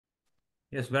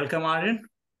Yes, welcome, Aryan.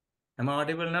 Am I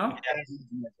audible now?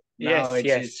 Yeah. Now Yes, it's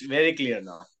yes. it's very clear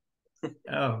now.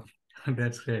 Oh,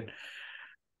 that's great.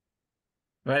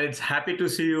 Well, it's happy to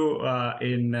see you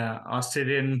in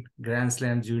Australian Grand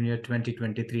Slam Junior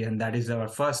 2023, and that is our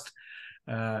first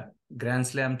uh, Grand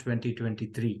Slam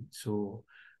 2023. So,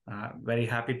 very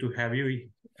happy to have you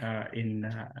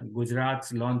in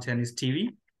Gujarat's Lawn Tennis TV.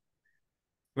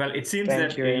 Well, it seems Thank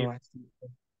that you very much.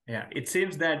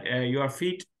 you are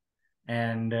fit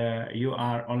and you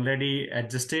are already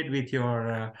adjusted with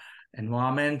your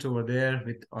environment over there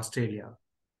with Australia,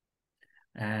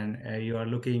 and you are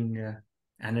looking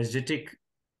energetic,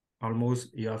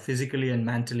 almost you are physically and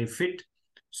mentally fit.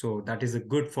 So that is a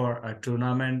good for a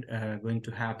tournament going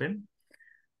to happen.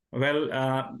 Well,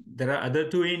 there are other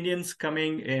two Indians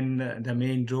coming in the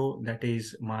main draw, that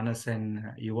is Manas and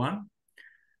Yuvan.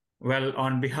 Well,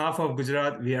 on behalf of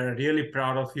Gujarat, we are really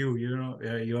proud of you. You know,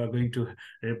 you are going to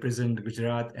represent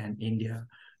Gujarat and India.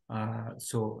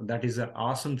 So that is an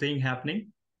awesome thing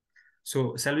happening.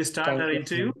 So shall we start Thank our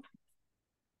interview? you.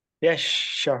 Yes,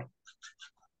 sure.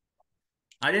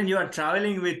 Aryan, you are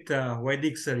traveling with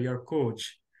Vaidik sir, your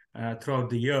coach,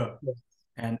 throughout the year. Yes.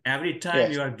 And every time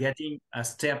Yes. you are getting a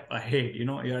step ahead, you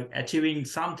know, you are achieving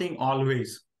something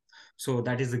always. So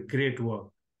that is a great work.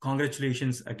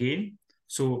 Congratulations again.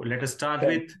 So let us start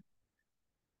Thank with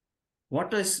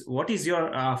what is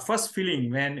your first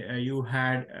feeling when you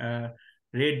had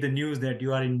read the news that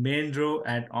you are in main draw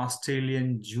at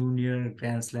Australian Junior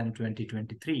Grand Slam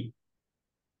 2023?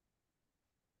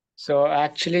 So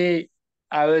actually,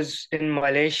 I was in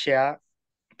Malaysia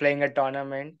playing a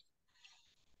tournament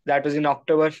that was in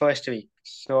October first week.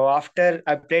 So after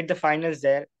I played the finals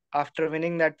there, after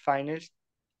winning that finals,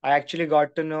 I actually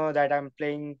got to know that I'm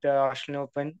playing the Australian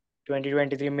Open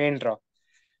 2023 main draw.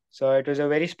 So it was a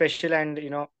very special and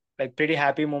like pretty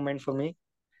happy moment for me.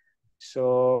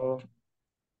 So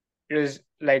it was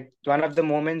like one of the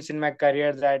moments in my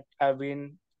career that I've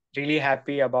been really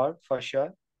happy about for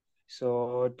sure.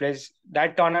 So it plays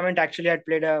that tournament actually had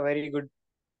played a very good,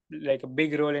 like a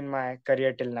big role in my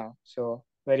career till now. So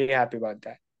very happy about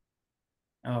that.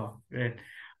 Oh, great.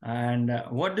 And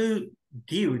what do you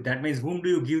give? That means whom do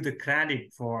you give the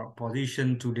credit for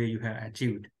position today you have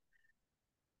achieved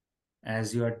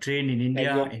as you are trained in Like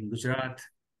India, the in Gujarat?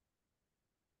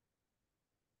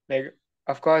 like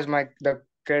of course my the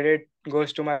credit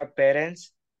goes to my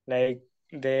parents. Like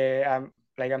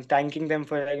I'm thanking them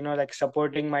for like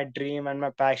supporting my dream and my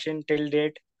passion till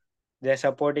date. They're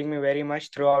supporting me very much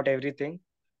throughout everything.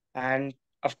 And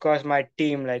of course my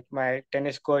team, like my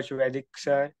tennis coach Vaidik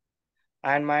sir,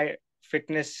 and my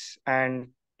fitness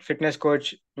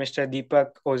coach Mr. Deepak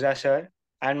Oza sir,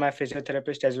 and my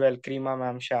physiotherapist as well, Krima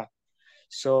Ma'am Shah.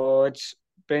 So it's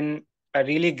been a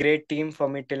really great team for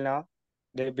me till now.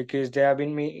 Because they have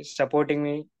been me supporting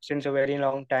me since a very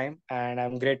long time, and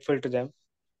I'm grateful to them.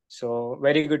 So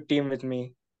very good team with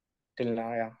me till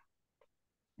now. Yeah.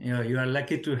 You know, you are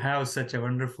lucky to have such a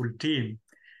wonderful team.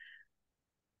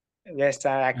 Yes, Uh,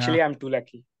 actually I'm too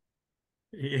lucky.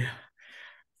 yeah.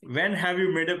 When have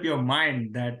you made up your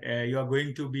mind that you are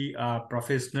going to be a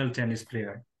professional tennis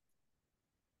player?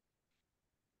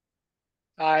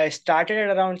 I started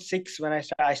at around six when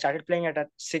I started playing at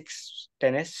six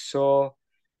tennis. So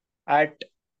at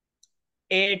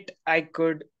eight, I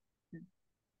could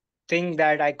think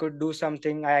that I could do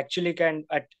something. I actually can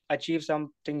achieve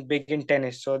something big in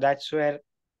tennis. So that's where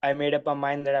I made up my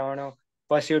mind that I want to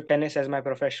pursue tennis as my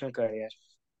professional career.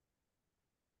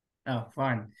 Oh,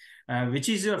 fine. Which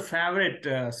is your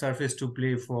favorite surface to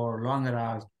play for longer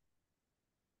hours?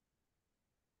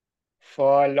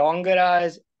 For longer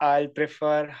hours, I'll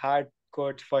prefer hard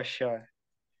courts for sure.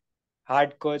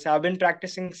 Hard courts. I've been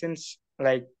practicing since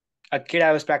like a kid.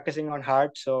 I was practicing on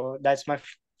hard, so that's my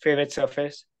favorite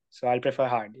surface. So I'll prefer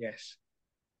hard. Yes.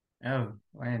 Oh,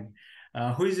 fine.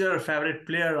 Who is your favorite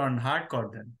player on hard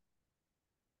court then?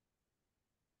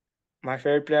 My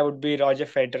favorite player would be Roger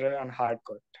Federer on hard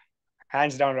court.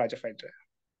 Hands down, Roger Federer.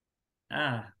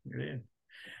 Ah, great.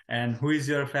 And who is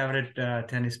your favorite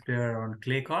tennis player on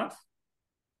clay court?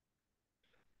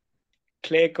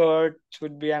 Clay court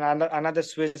would be another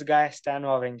Swiss guy, Stan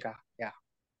Wawrinka. Yeah.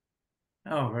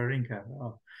 Oh, Wawrinka.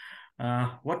 Oh.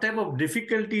 What type of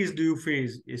difficulties do you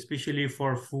face, especially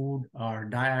for food or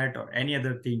diet or any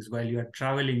other things while you are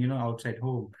traveling, you know, outside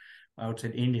home,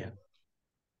 outside India?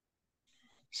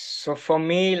 So for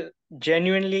me,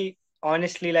 genuinely,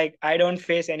 honestly, like I don't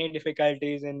face any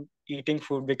difficulties in eating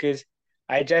food because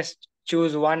I just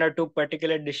choose one or two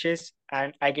particular dishes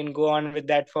and I can go on with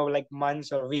that for like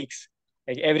months or weeks.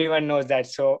 Like everyone knows that.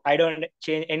 So I don't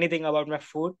change anything about my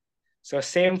food. So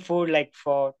same food like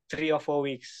for 3 or 4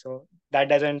 weeks. So that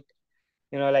doesn't,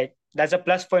 like that's a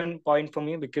plus point for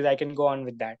me because I can go on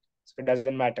with that. So it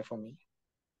doesn't matter for me.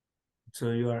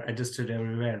 So you are adjusted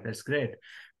everywhere. That's great.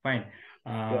 Fine.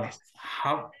 Yes.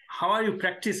 How are you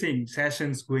practicing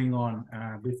sessions going on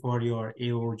before your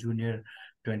AO Junior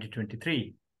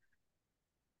 2023?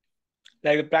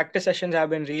 Like the practice sessions have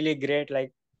been really great,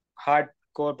 like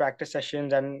hardcore practice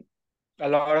sessions and a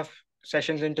lot of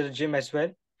sessions into the gym as well.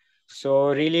 So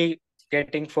really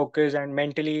getting focused and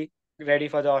mentally ready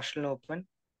for the Australian Open.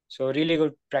 So really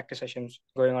good practice sessions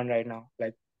going on right now,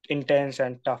 like intense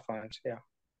and tough ones. Yeah.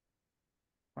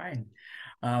 Fine.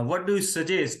 What do you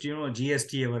suggest,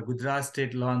 GST, our Gujarat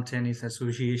State Lawn Tennis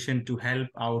Association, to help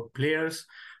out players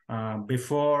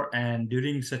before and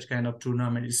during such kind of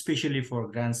tournament, especially for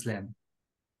Grand Slam?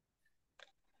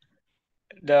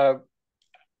 The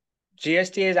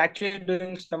GST is actually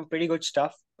doing some pretty good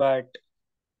stuff, but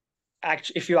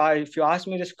actually, if you ask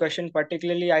me this question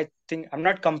particularly, I think I'm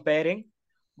not comparing,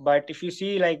 but if you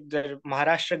see like the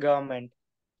Maharashtra government,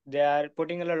 they are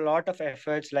putting in a lot of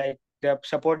efforts, like they're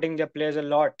supporting their players a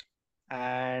lot,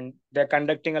 and they're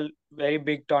conducting a very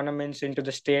big tournaments into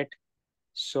the state.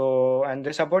 So, and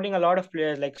they're supporting a lot of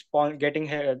players, like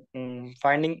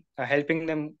finding helping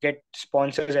them get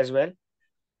sponsors as well.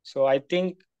 So I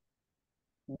think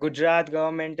Gujarat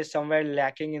government is somewhere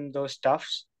lacking in those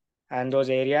stuffs and those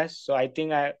areas. So I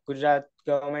think Gujarat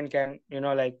government can,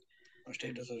 like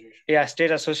State association. yeah,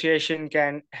 state association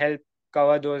can help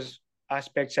cover those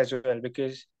aspects as well,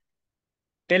 because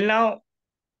till now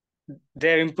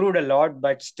they've improved a lot,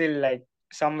 but still like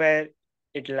somewhere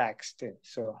it lacks still.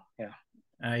 So yeah.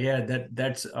 Yeah,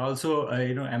 that's also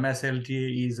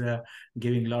MSLT is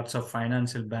giving lots of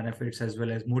financial benefits as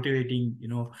well as motivating,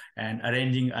 and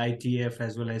arranging ITF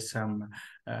as well as some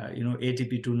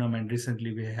ATP tournament.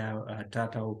 Recently we have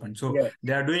Tata Open, so Yes.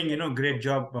 they are doing great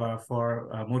job for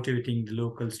motivating the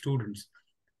local students,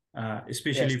 Yes.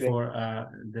 especially for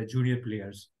the junior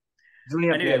players.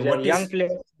 Junior Anyway, players, yeah, what young is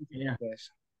players. yeah Yes.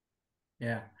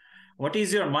 yeah. What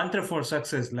is your mantra for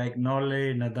success? Like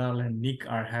Norley, Nadal, and Nick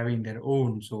are having their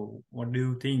own. So, what do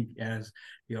you think as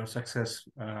your success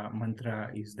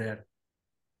mantra is there?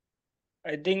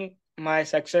 I think my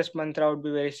success mantra would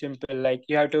be very simple. Like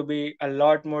you have to be a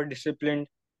lot more disciplined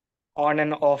on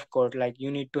and off court. Like you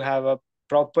need to have a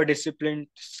proper disciplined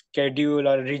schedule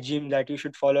or regime that you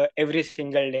should follow every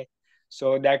single day.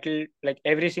 So that'll, like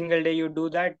every single day you do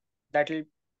that, that'll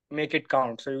make it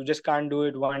count. So you just can't do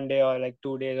it one day or like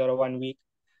 2 days or 1 week.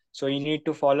 So you need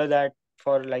to follow that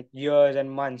for like years and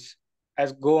months.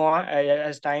 As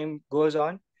time goes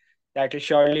on, that will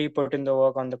surely put in the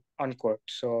work on court.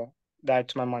 So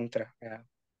that's my mantra. Yeah.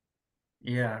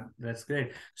 Yeah, that's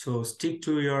great. So, stick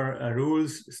to your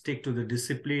rules, stick to the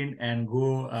discipline, and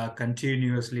go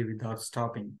continuously without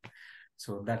stopping.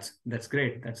 So that's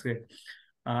great. That's great.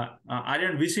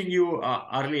 Aryan, wishing you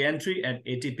early entry at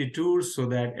ATP Tours so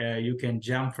that you can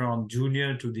jump from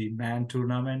junior to the man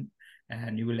tournament,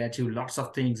 and you will achieve lots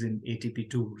of things in ATP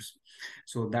Tours.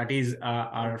 So that is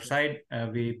our side.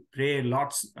 We pray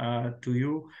lots to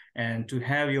you and to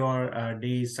have your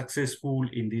days successful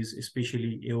in this,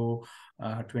 especially AO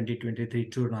 2023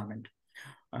 tournament.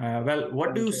 Well,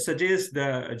 what do Thank you you. suggest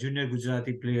the junior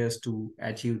Gujarati players to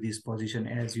achieve this position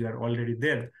as you are already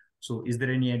there? So, is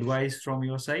there any advice from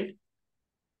your side?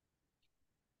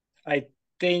 I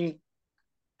think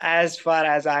as far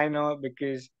as I know,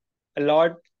 because a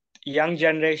lot young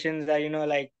generations are,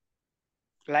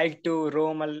 like to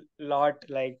roam a lot,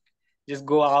 like just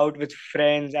go out with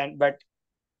friends, and but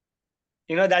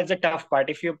that's the tough part.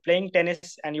 If you're playing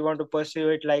tennis and you want to pursue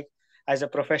it like as a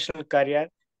professional career,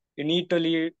 you need to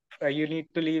leave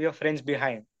your friends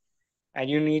behind, and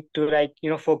you need to like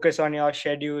focus on your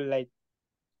schedule. Like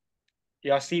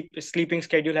your sleeping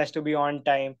schedule has to be on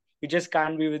time. You just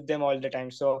can't be with them all the time.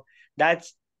 So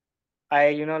that's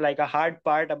like a hard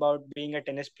part about being a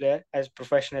tennis player as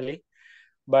professionally.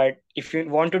 But if you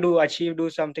want to do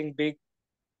something big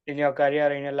in your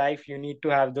career, in your life, you need to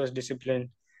have those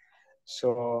discipline.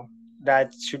 So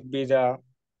that should be the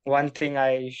one thing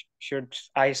I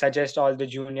suggest all the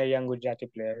junior young Gujarati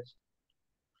players.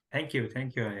 Thank you,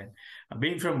 Aryan.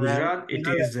 Being from And Gujarat, it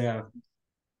is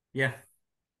yeah.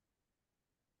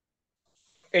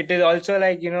 it is also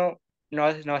like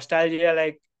nostalgia.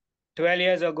 Like 12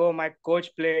 years ago, my coach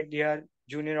played here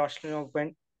Junior Australian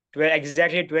Open,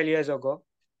 exactly 12 years ago.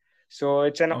 So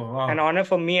it's an Oh an wow. honor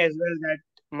for me as well that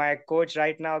my coach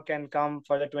right now can come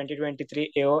for the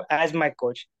 2023 AO as my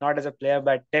coach, not as a player,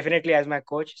 but definitely as my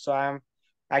coach. So I'm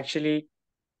actually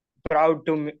proud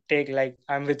to take, like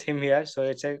I'm with him here. So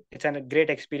it's a great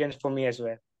experience for me as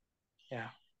well. Yeah.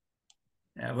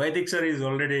 Vaidik sir is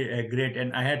already great,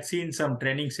 and I had seen some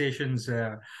training sessions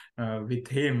with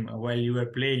him while you were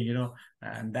playing,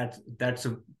 and that's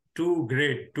too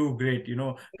great,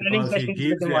 Training because he sessions with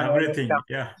gives him you are always everything. tough.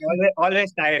 Yeah.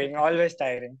 Always tiring. Always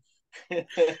tiring.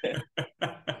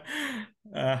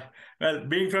 Uh, well,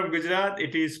 being from Gujarat,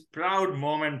 it is proud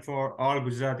moment for all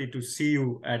Gujarati to see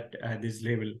you at this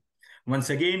level. Once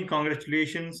again,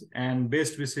 congratulations and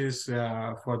best wishes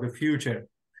for the future.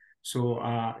 So,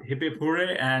 hip hip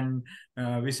hooray and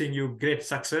wishing you great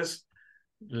success.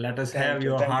 Let us have Thank you.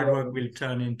 your Thank you hard very work will much.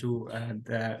 turn into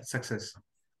the success.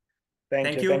 Thank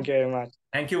Thank you. Thank you. you very much.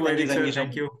 Thank you, Thank you. Vaidik Thank sir. you so Thank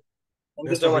much. you. Thank you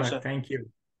Best so of much, luck. sir. Thank you.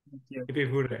 Thank you. Hip hip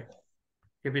hooray.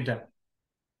 Keep it up.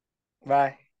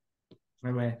 Bye.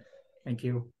 Bye bye. Thank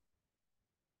you.